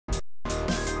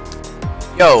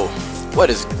Yo, what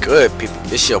is good, people?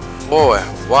 It's your boy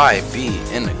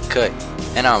YB in the cut,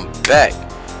 and I'm back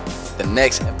with the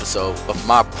next episode of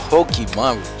my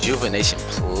Pokemon Rejuvenation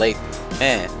playthrough.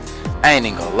 Man, I ain't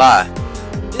even gonna lie,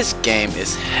 this game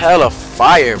is hella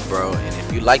fire, bro. And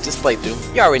if you like this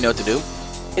playthrough, you already know what to do.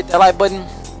 Hit that like button,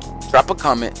 drop a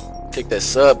comment, click that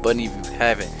sub button if you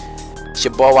haven't. It's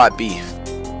your boy YB.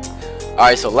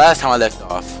 Alright, so last time I left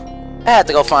off, I had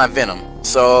to go find Venom.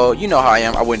 So, you know how I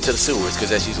am, I went into the sewers, because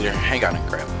that's usually her hangout and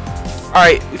crap.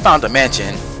 Alright, we found the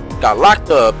mansion, got locked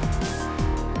up,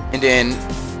 and then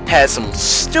had some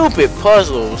stupid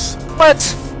puzzles. What?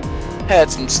 Had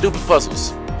some stupid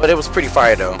puzzles, but it was pretty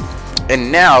fire though.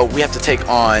 And now we have to take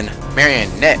on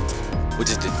Marionette, which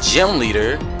is the gym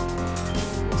leader,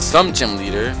 some gym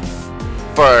leader,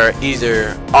 for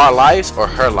either our lives or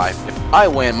her life. If I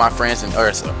win, my friends and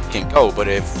Ursa can go, but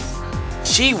if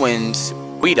she wins,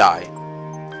 we die.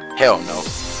 Hell no.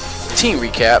 Team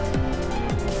recap.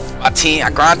 My team,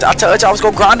 I told you I was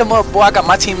gonna grind them up, boy. I got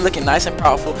my team looking nice and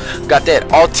powerful. Got that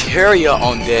Altaria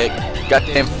on deck. Got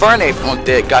that Infernape on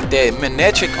deck. Got that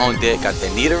Manectric on deck. Got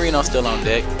that Nidorino still on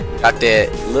deck. Got that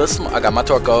little I got my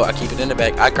Torkoal. I keep it in the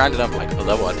back. I grinded up like a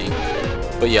level, I think.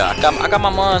 But yeah, I got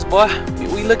my mons, boy.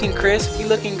 We looking crisp. We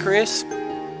looking crisp.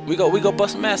 We go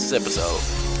bust some ass this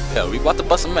episode. Yeah, we about to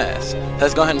bust some ass.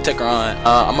 Let's go ahead and take her on.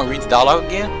 I'm gonna read the dialogue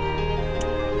again.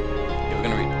 We're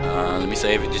gonna read. Let me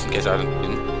save it just in case I didn't.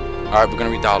 Alright, we're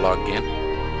gonna read dialogue again.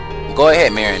 Go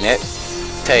ahead, Marionette.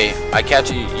 Tay, I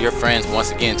capture your friends once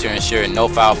again to ensure no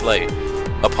foul play.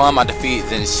 Upon my defeat,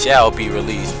 then shall be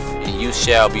released, and you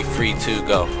shall be free to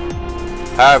go.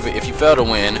 However, if you fail to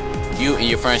win, you and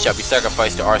your friends shall be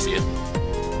sacrificed to Arceus.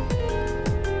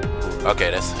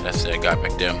 Okay, that's that guy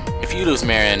back there. If you lose,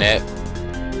 Marionette,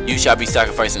 you shall be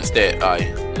sacrificed instead.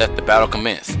 Alright, let the battle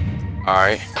commence.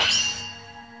 Alright.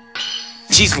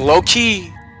 She's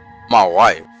low-key my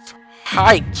wife.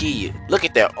 High-key. Look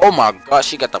at that. Oh my gosh,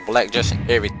 she got the black dress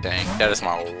and everything. That is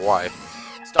my wife.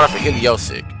 Start off with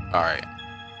Heliosic. Alright.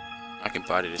 I can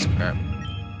body this crap.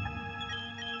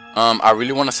 I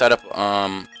really want to set up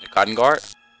a Cotton Guard.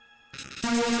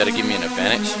 That'll give me an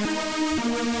advantage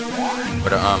for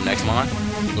the next mon,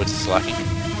 which is Slacking.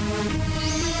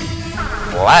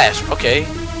 Flash. Okay.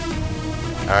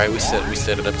 Alright, we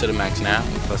set it up to the max now.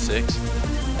 +6.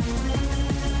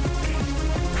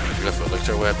 Go for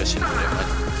Electro Web, that shouldn't be that much.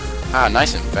 Ah,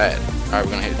 nice and fat. Alright,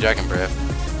 we're gonna hit Dragon Breath.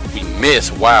 We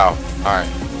missed, wow. Alright.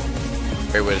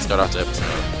 Great way to start off the episode.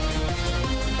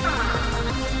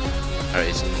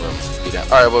 Alright,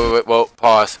 Alright, whoa,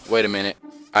 pause. Wait a minute.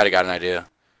 I already got an idea.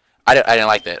 I didn't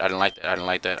like that. I didn't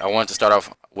like that. I wanted to start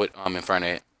off with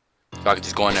Infernape. So I could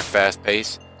just go in there fast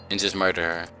pace and just murder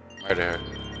her.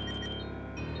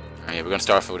 Alright, we're gonna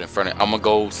start off with Infernape. I'm gonna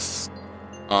go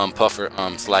Puffer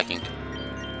Slacking.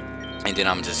 And then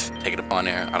I'm just take it upon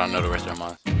there. I don't know the rest of their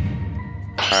mons.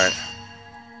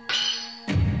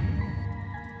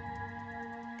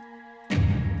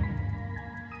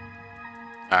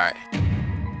 Alright.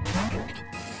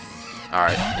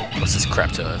 Alright. What's this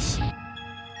crap to us?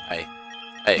 Hey,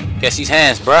 catch these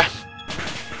hands, bruh.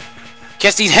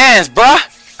 Catch these hands, bruh.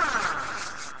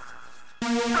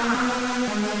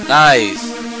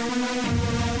 Nice.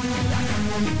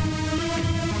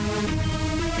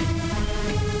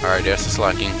 Alright, there's the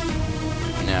Slacking.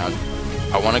 Now,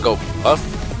 I want to go Buff.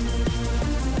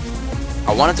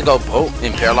 I wanted to go Bolt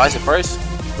and Paralyze it first,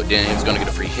 but then it was going to get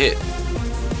a free hit.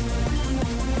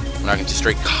 And I can just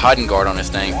straight Cotton Guard on this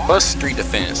thing, plus Street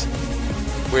Defense.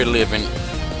 We're living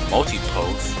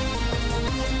multi-pose.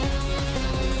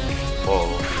 Whoa.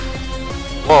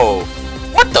 Whoa.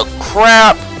 What the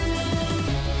crap?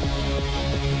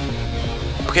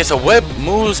 Okay, so web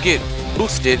moves get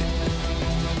boosted.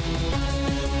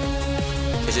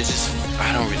 Is it just,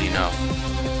 I don't really know.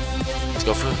 Let's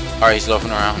go for, alright, he's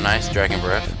loafing around, nice, Dragon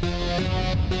Breath.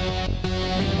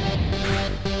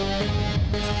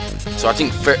 So I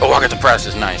think, oh, I got the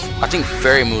process, nice. I think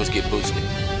fairy moves get boosted.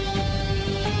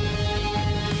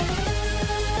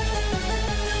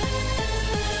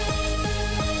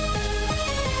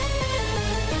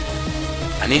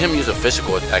 I need him to use a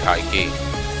physical attack high key.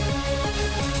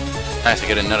 Nice, I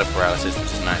get another paralysis,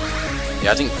 which is nice.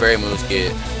 Yeah, I think fairy moves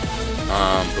get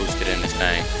boosted in this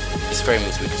thing. This fairy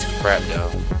moves weak as crap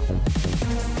though.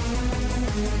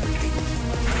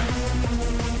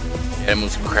 Yeah, that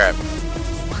moves crap.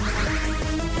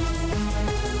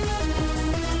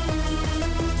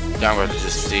 Now I'm going to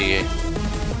just see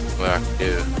what I can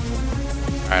do.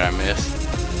 Alright, I missed.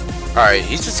 Alright,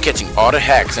 he's just catching all the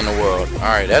hacks in the world.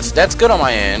 Alright, that's good on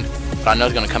my end. But I know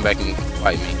he's gonna come back and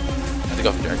fight me. I have to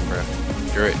go for Dragon Breath.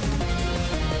 Screw it.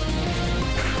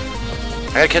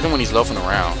 I gotta catch him when he's loafing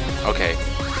around. Okay.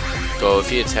 So if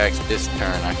he attacks this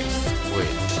turn, I can switch.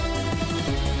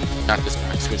 Not this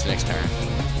turn, switch next turn.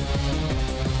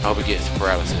 I hope he gets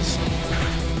paralysis.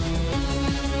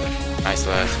 Nice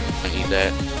slash. I need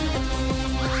that.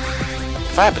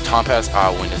 If I have baton pass,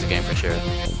 I'll win this game for sure.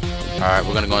 Alright,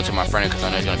 we're gonna go into my friend because I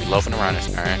know he's gonna be loafing around this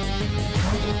turn.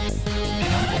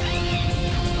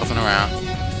 Loafing around.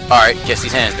 Alright, catch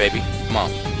these hands, baby. Come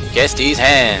on. Catch these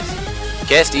hands.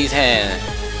 Catch these hands.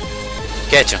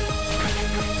 Catch him.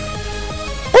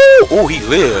 Woo! Ooh, he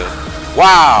lived.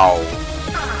 Wow.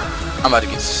 I'm about to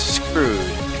get screwed.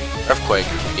 Earthquake.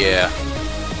 Yeah.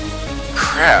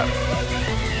 Crap.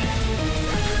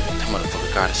 That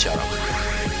motherfucker got a shot up.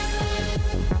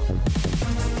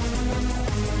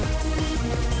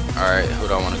 Alright, who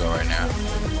do I want to go right now?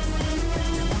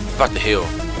 About to heal.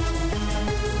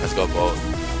 Let's go, Bolt.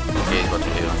 Okay, he's about to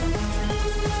heal.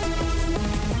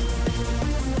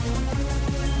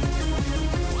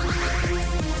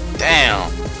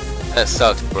 Damn! That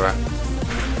sucks, bro.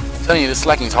 I'm telling you, this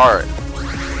slacking's hard.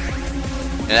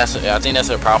 And I think that's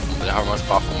a problem, our most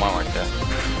powerful one right there.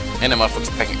 And the motherfucker's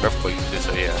packing earthquakes too,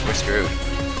 so yeah, we're screwed.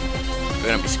 We're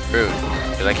gonna be screwed.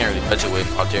 Because I can't really touch it with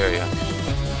Altaria.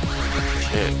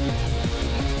 Shit.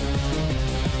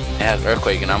 It has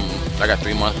earthquake and I got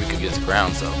 3 months we could get this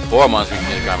ground, so 4 months we can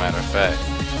get this ground, matter of fact.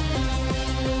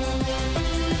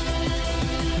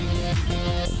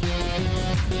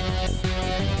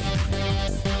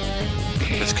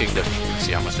 Let's kick the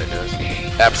see how much that does.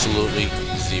 Absolutely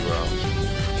 0.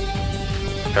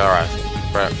 Alright.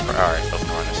 Alright, let's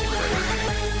go on and see what that is.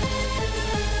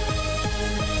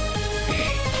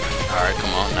 Alright,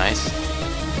 come on, nice.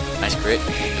 Nice crit.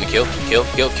 Gonna kill.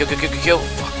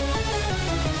 Fuck.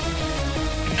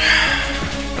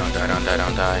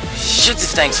 Don't die. Shit,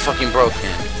 this thing's fucking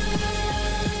broken.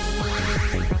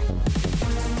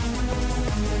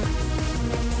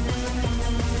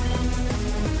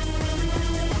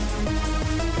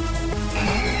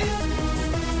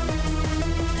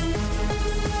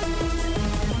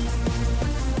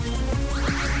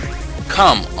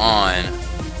 Come on.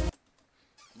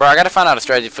 Bro, I gotta find out a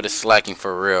strategy for the slacking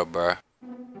for real, bro.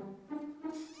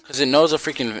 Cause it knows a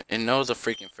freaking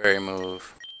fairy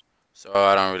move. So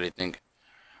I don't really think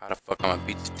how the fuck I'm gonna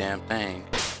beat this damn thing.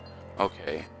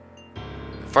 Okay.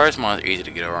 The first mon's easy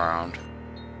to get around.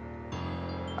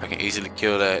 I can easily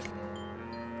kill that.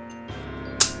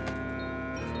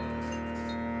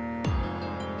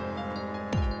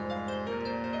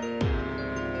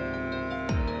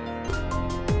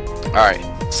 Alright,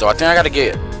 so I think I gotta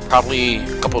get probably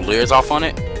a couple layers off on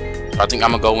it. So I think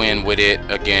I'm gonna go in with it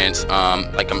against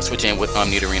like I'm switching with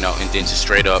Nidorino and then just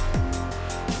straight up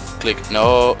click.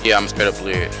 No, yeah, I'm straight up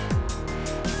layered.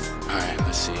 Alright,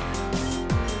 let's see.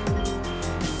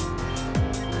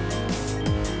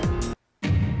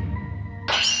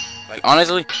 Like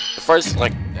honestly, the first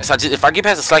like if I get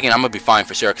past the slacking, I'm gonna be fine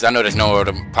for sure because I know there's no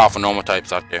other powerful normal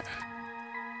types out there.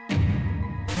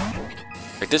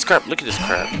 Like this crap, look at this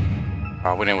crap. Oh,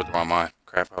 I went in with the wrong mind.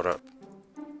 Crap, hold up.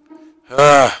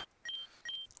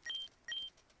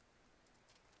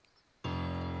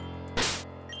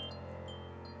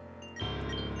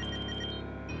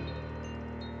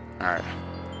 Alright.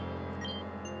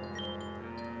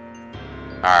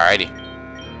 Alrighty.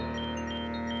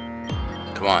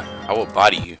 Come on, I will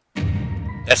body you.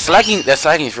 That slacking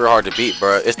is real hard to beat,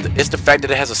 bro. It's the fact that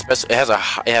it has a special, it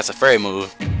has a fairy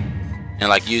move, and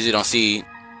like usually don't see.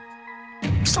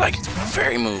 It's like it's a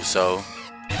fairy move, so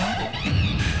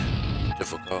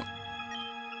difficult.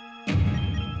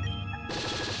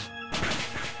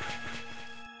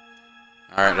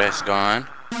 Alright, that's gone.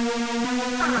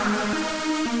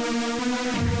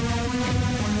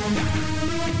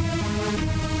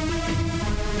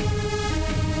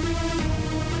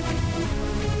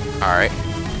 Alright.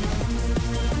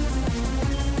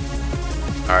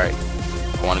 Alright.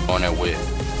 I want to go in there with.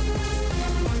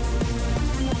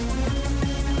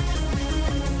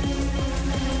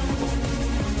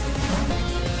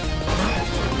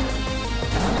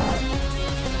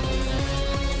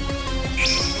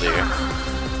 There.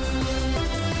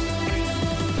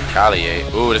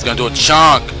 Retaliate. Ooh, that's gonna do a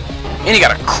chunk. And he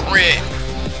got a crit.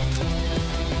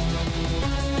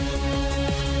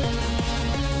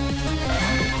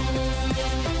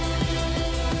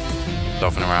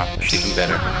 Dolphin around. That's even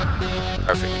better.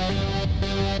 Perfect.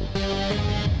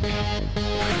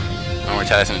 How much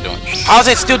retaliation doing? How's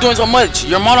it still doing so much?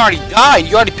 Your mon already died.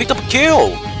 You already picked up a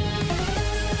kill.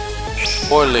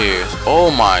 4 layers. Oh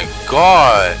my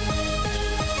god.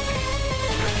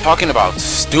 Talking about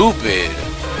stupid.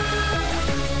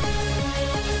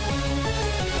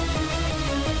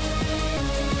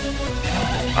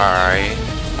 Alright,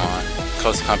 come on.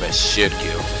 Close combat should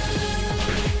kill.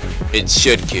 It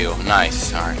should kill.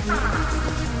 Nice. Alright.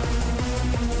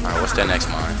 Alright, what's that next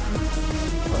mine?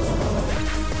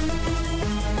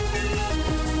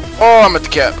 Oh, I'm at the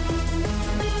cap.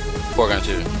 4 gun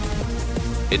 2.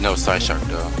 It no side shark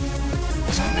though.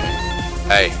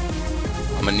 Hey,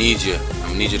 I'm gonna need you. I'm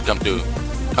gonna need you to come through.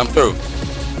 Come through.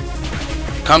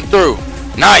 Come through.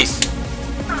 Nice.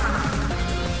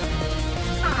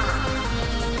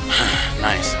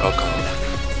 Nice. Okay.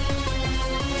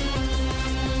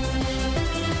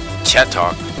 Chat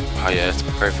talk. Oh yeah, that's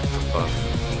perfect for buff.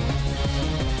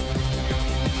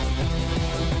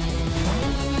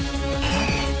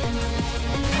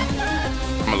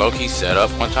 I'm a low-key set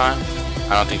up one time.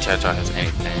 I don't think chat talk has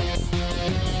anything.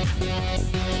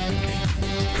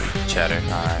 Chatter.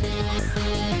 Alright.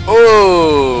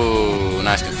 Oh,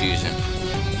 nice confusion.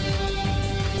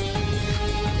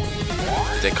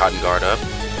 They cotton guard up.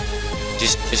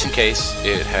 Just in case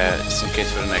it has, just in case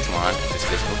for the next line, if it's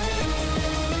physical.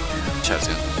 Chat's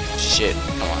in. Shit.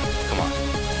 Come on. Come on.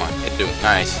 Come on. Hit through.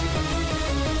 Nice.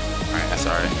 Alright, that's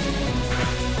alright.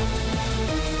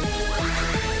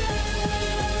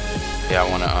 Yeah, I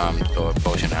wanna throw a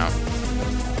potion out.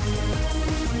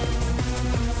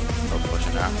 Throw a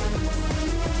potion out.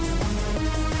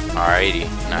 Alrighty,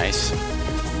 nice.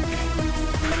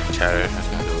 Chatter, that's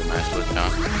gonna do a nice little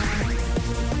jump.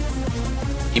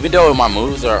 Even though my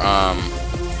moves are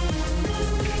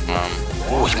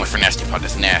oh, he went for nasty part.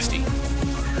 That's nasty.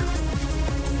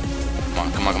 Come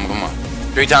on, come on, come on, come on.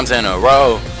 3 times in a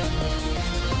row.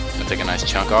 Gonna take a nice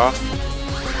chunk off.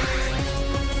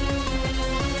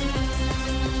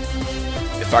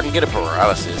 If I can get a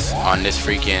paralysis on this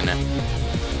freaking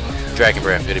Dragon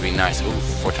Breath, it'd be nice. Ooh,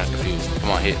 4 times confused.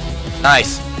 Come on, hit.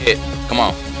 Nice. Hit. Come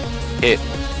on. Hit.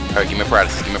 Alright, give me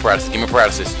paralysis. Give me paralysis. Give me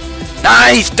paralysis.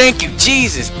 Nice! Thank you,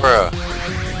 Jesus, bro.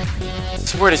 I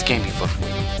swear this game be fucking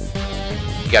with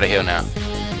me. You gotta heal now.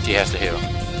 She has to heal.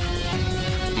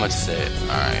 How much is it?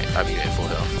 Alright, I'll be at full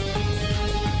health.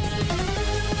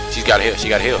 She's gotta heal. She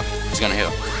gotta heal. She's gonna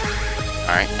heal.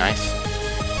 Alright, nice.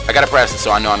 I got a paralysis,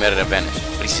 so I know I'm at an advantage.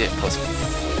 But he's hit plus 4.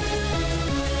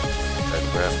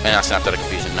 And I snapped out of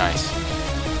confusion. Nice.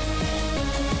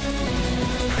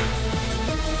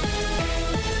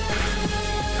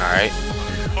 Alright.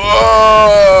 Oh!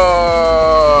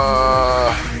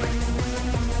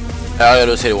 All I gotta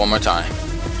do is hit it one more time.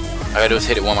 All I gotta do is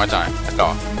hit it one more time. That's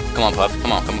all. Come on, Puff.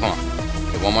 Come on, come on, come on.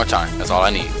 Hit it one more time. That's all I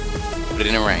need. Put it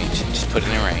in range. Just put it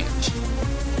in range.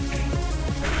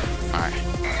 Alright.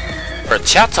 Bro,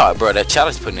 chat talk, bro. That chat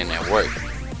is putting in that work.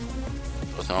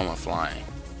 What's the moment flying?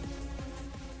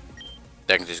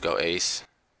 That can just go ace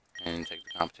and take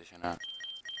the competition out.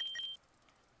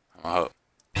 I hope.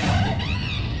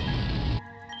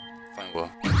 Flame wall.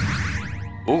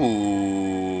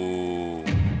 Ooh.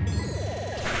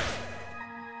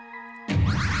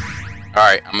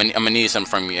 Alright, I'm gonna need something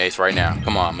from you, Ace, right now.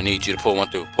 Come on, I'm gonna need you to pull one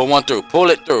through. Pull one through. Pull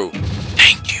it through.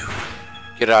 Thank you.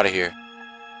 Get out of here.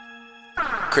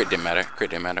 Crit didn't matter. Crit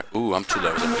didn't matter. Ooh, I'm 2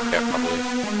 levels up with that probably.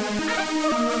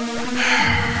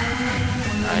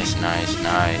 Nice, nice,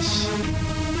 nice.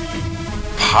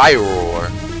 Pyroar.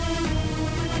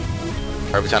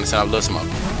 Every time I send out a little smoke.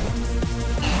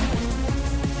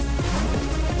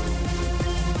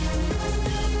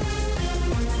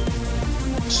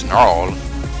 Snarl.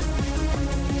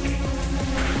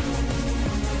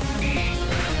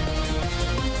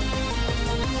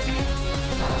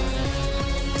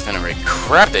 Incinerate.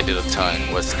 Crap, they did a ton.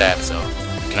 What stats though?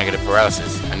 Can I get a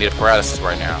paralysis? I need a paralysis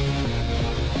right now.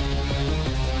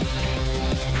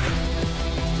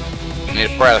 I need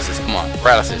a paralysis. Come on,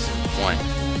 paralysis. 1.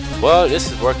 Well,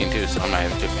 this is working too, so I'm not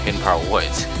even taking hidden power. What?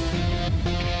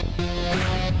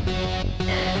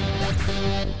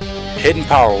 Hidden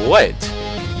power what?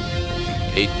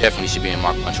 They definitely should be in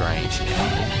Mach Punch range.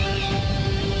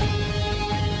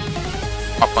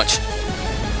 Mach Punch.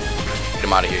 Get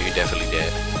him out of here, you're definitely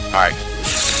dead. Alright.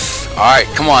 Alright,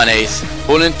 come on, Ace.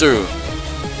 Pulling through.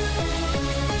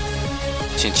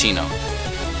 Chinchino.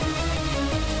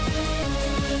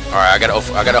 Alright, I gotta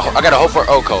hope for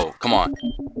Oko. Come on.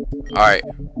 Alright.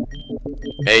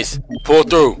 Ace, pull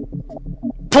through.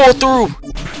 Pull through!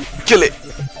 Kill it!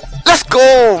 Let's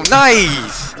go!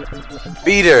 Nice!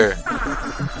 Beat her.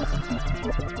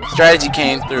 Strategy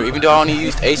came through. Even though I only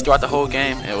used Ace throughout the whole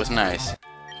game, it was nice.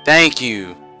 Thank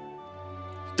you.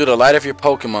 Through the light of your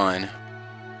Pokemon,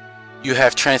 you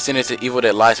have transcended the evil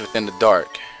that lies within the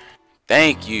dark.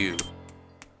 Thank you.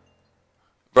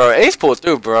 Bro, Ace pulled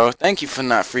through, bro. Thank you for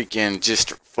not freaking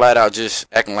just flat out just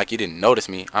acting like you didn't notice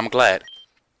me. I'm glad.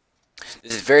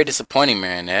 This is very disappointing,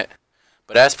 Marinette.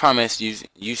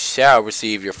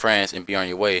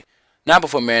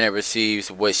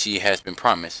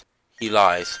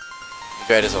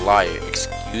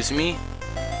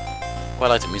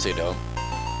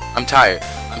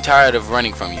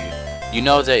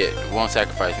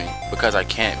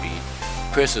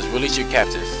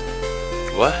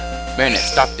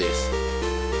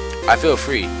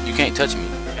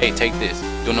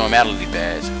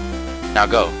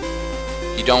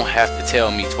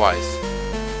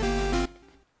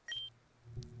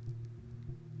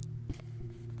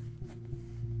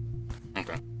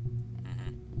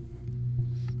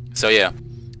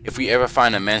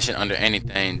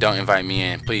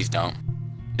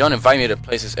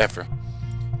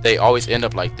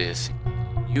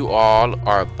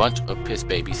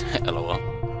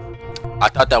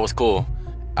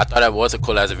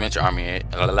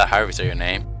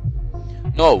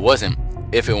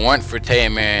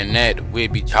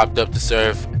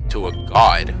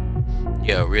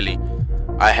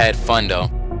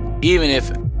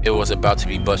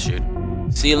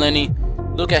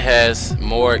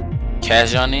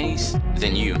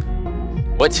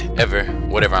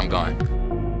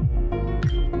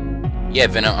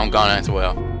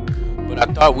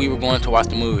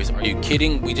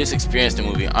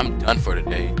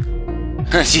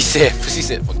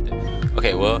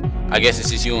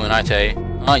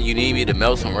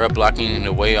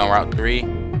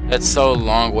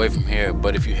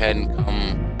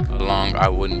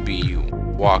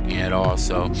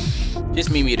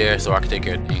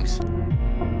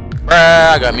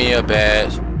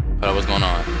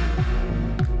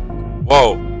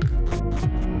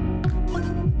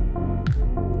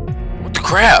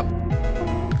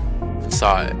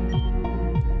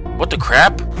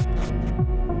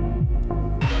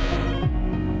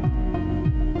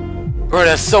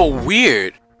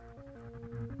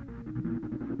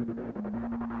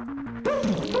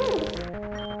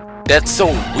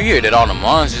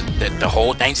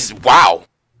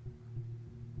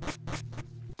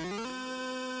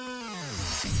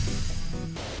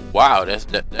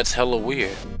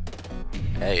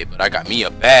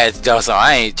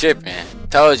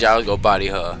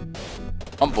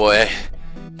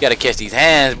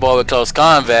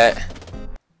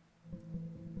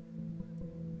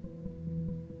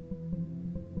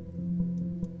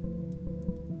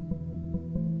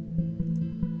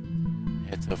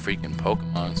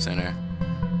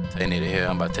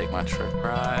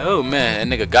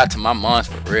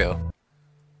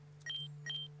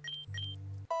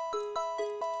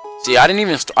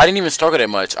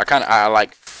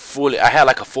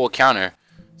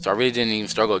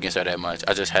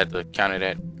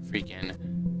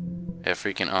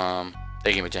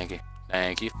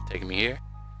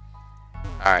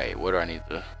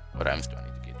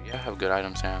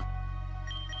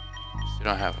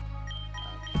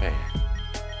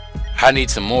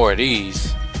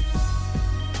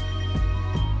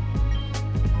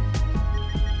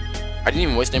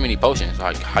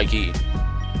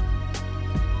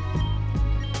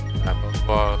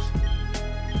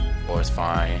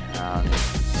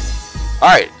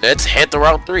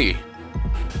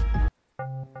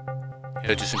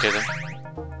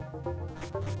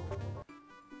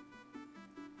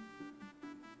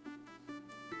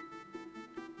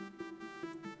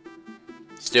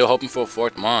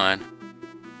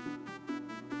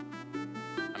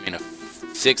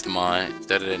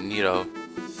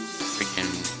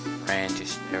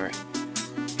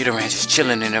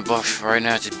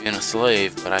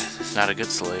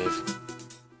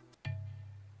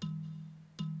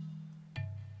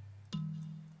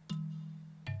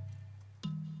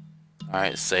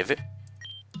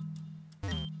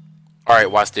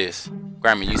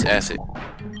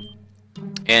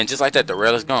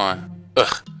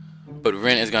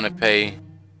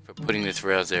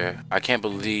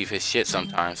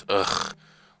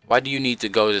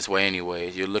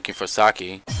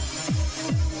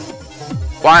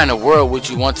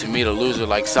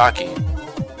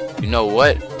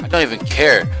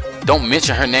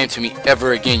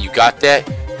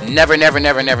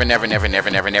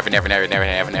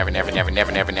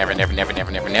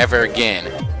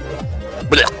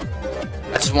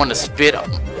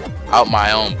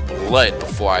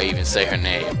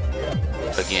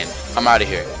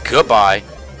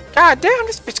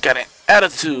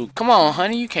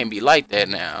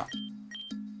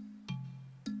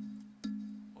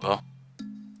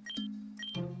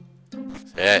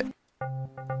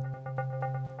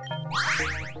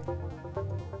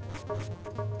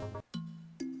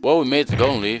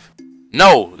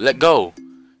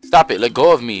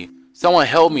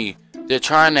 They're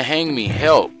trying to hang me.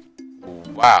 Help.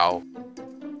 Wow.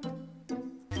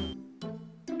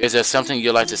 Is there something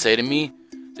you'd like to say to me?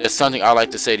 There's something I'd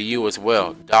like to say to you as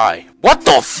well. Die. What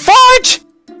the fudge?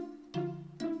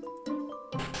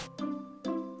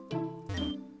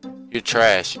 You're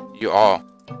trash. You're all.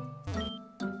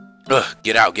 Ugh,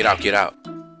 get out, get out, get out.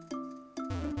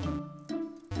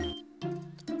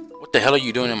 What the hell are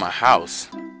you doing in my house?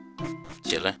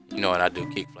 Chillin'. You know what I do,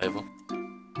 kick flavor.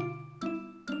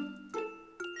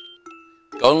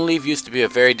 Golden Leaf used to be a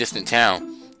very distant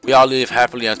town. We all lived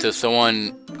happily until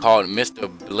someone called Mr.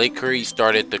 Blakery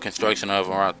started the construction of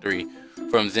around 3.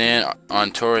 From then on,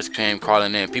 tourists came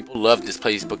calling in. People loved this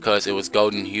place because it was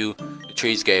golden hue the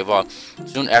trees gave off.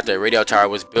 Soon after, a radio tower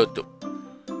was built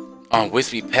on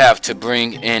Wispy Path to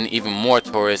bring in even more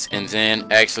tourists, and then,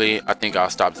 actually, I think I'll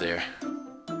stop there.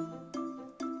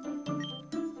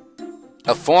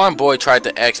 A foreign boy tried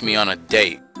to ask me on a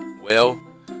date. Well,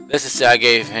 let's just say I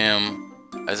gave him,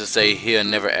 as I say, he'll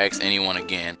never ask anyone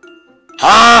again.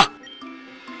 Huh?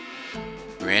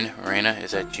 Rena,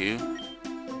 is that you?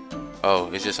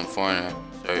 Oh, it's just some foreigner.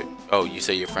 Sorry. Oh, you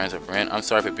say you're friends with Ren? I'm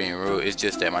sorry for being rude. It's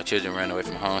just that my children ran away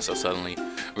from home so suddenly.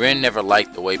 Ren never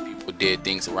liked the way people did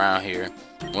things around here.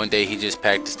 One day he just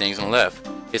packed his things and left.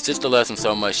 His sister loves him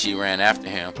so much she ran after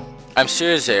him. I'm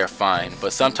sure they're fine,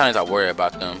 but sometimes I worry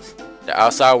about them. The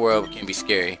outside world can be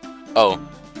scary. Oh,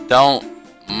 don't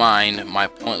mind my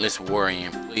pointless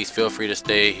worrying. Please feel free to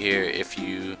stay here if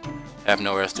you have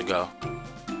nowhere else to go.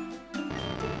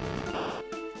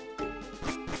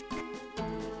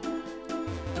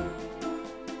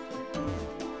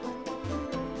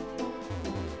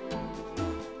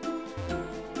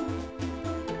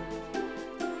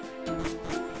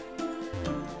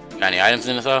 Got any items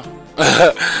in this all?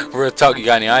 Real talk, you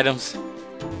got any items?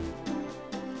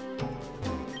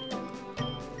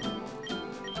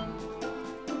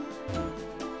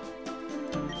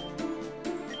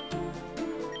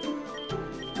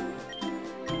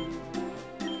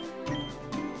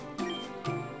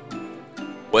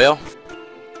 Well,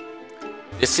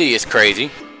 the sea is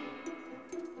crazy.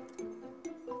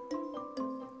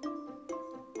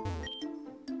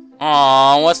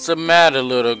 Aw, what's the matter,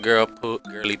 little girl,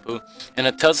 girly poo? In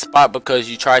a tough spot because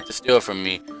you tried to steal from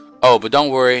me. Oh, but don't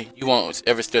worry, you won't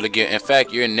ever steal again. In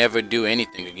fact, you'll never do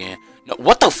anything again. No,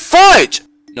 what the fudge?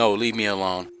 No, leave me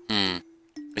alone.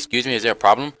 Excuse me, is there a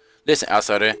problem? Listen,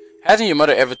 outsider, hasn't your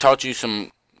mother ever taught you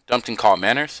something called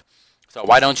manners? So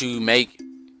why don't you make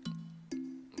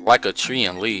like a tree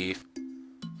and leave?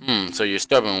 So you're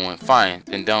stubborn one. Fine,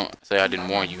 then don't say I didn't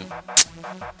warn you.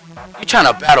 You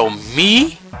trying to battle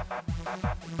me?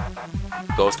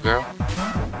 Ghost girl?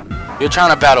 You're trying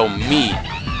to battle me.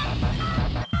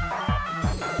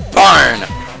 Burn!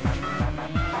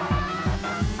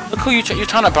 Look who you're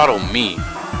trying to battle me.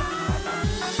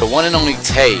 The one and only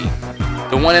Tay.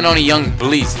 The one and only young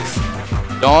Bleezuz.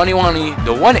 The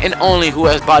one and only who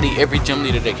has bodied every gym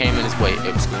leader that came in his way.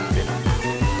 Excluding Venom.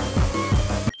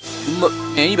 Look,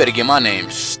 man, you better get my name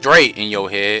straight in your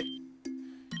head.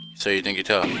 So you think you're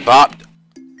tough. Bopped.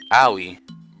 Owie.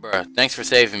 Bruh, thanks for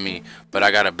saving me, but I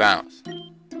gotta bounce.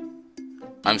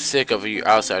 I'm sick of you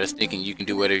outsiders thinking you can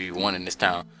do whatever you want in this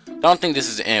town. Don't think this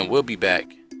is the end. We'll be back.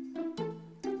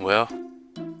 Well,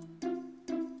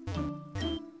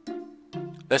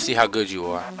 let's see how good you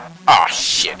are. Aw,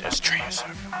 shit, that's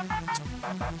transfer.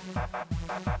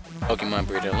 Pokemon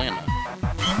Breeder Atlanta.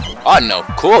 Oh no,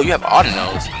 cool, you have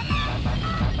Autonos.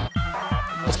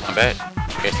 That's not bad.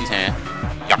 Catch his hand.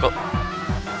 Yako.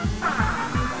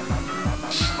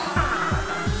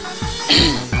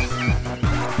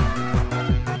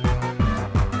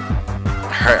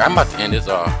 Alright, I'm about to end this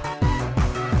off.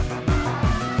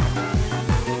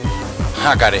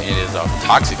 I gotta end this off.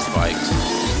 Toxic spikes.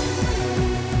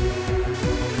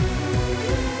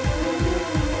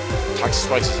 Toxic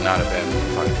spikes is not a bad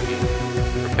fight to me.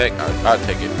 For Peck, I'll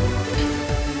take it.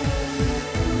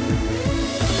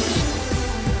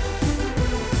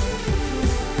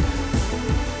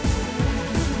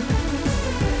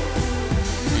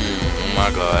 Oh my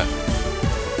god.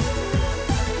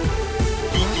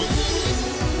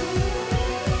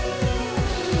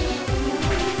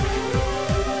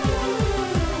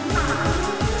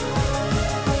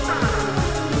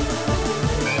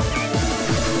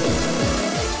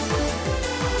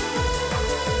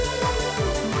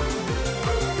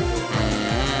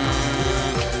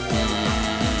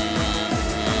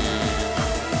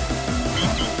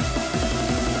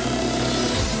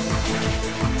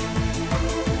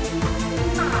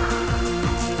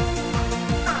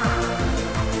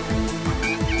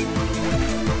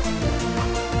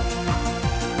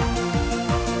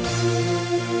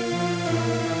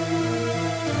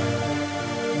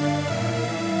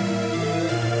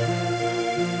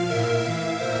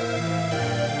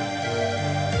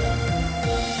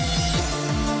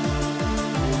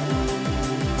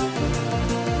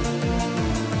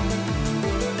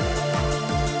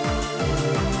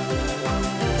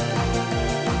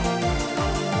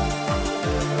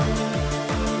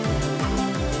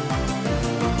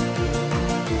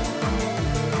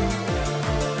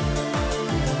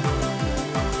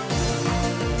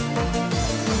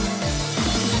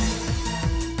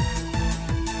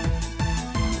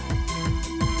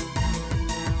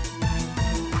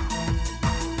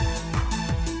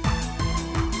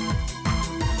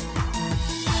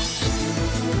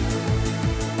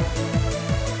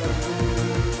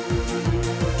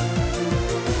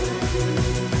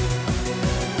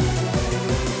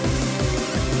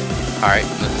 Alright,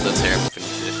 let's hear him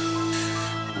finish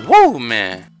this. Woo,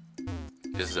 man!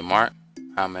 This is a mark.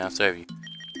 How may I serve you?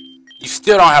 You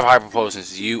still don't have hyper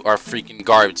potions. You are freaking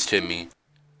garbage to me.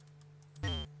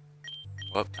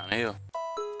 Well, down the hill.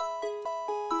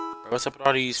 Bro, what's up with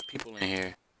all these people in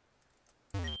here?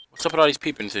 What's up with all these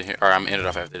people in here? Alright, I'm gonna end it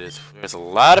off after this. There's a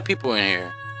lot of people in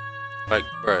here. Like,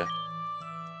 bruh.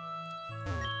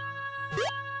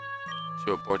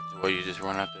 Should abort this way you just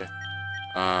run out there.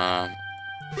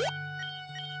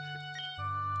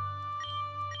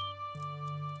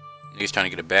 Niggas trying to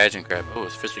get a badge and crap. Oh,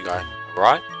 it's fishy guy.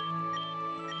 Right?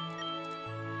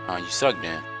 Oh, you suck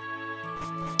then.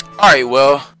 Alright,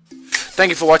 well. Thank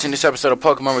you for watching this episode of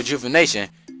Pokemon Rejuvenation.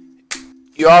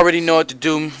 You already know what to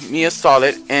do. Me a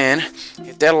solid. And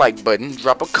hit that like button.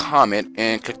 Drop a comment.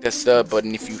 And click that sub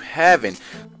button if you haven't.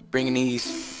 I'm bringing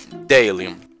these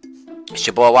daily. It's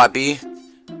your boy YB.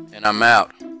 And I'm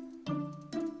out.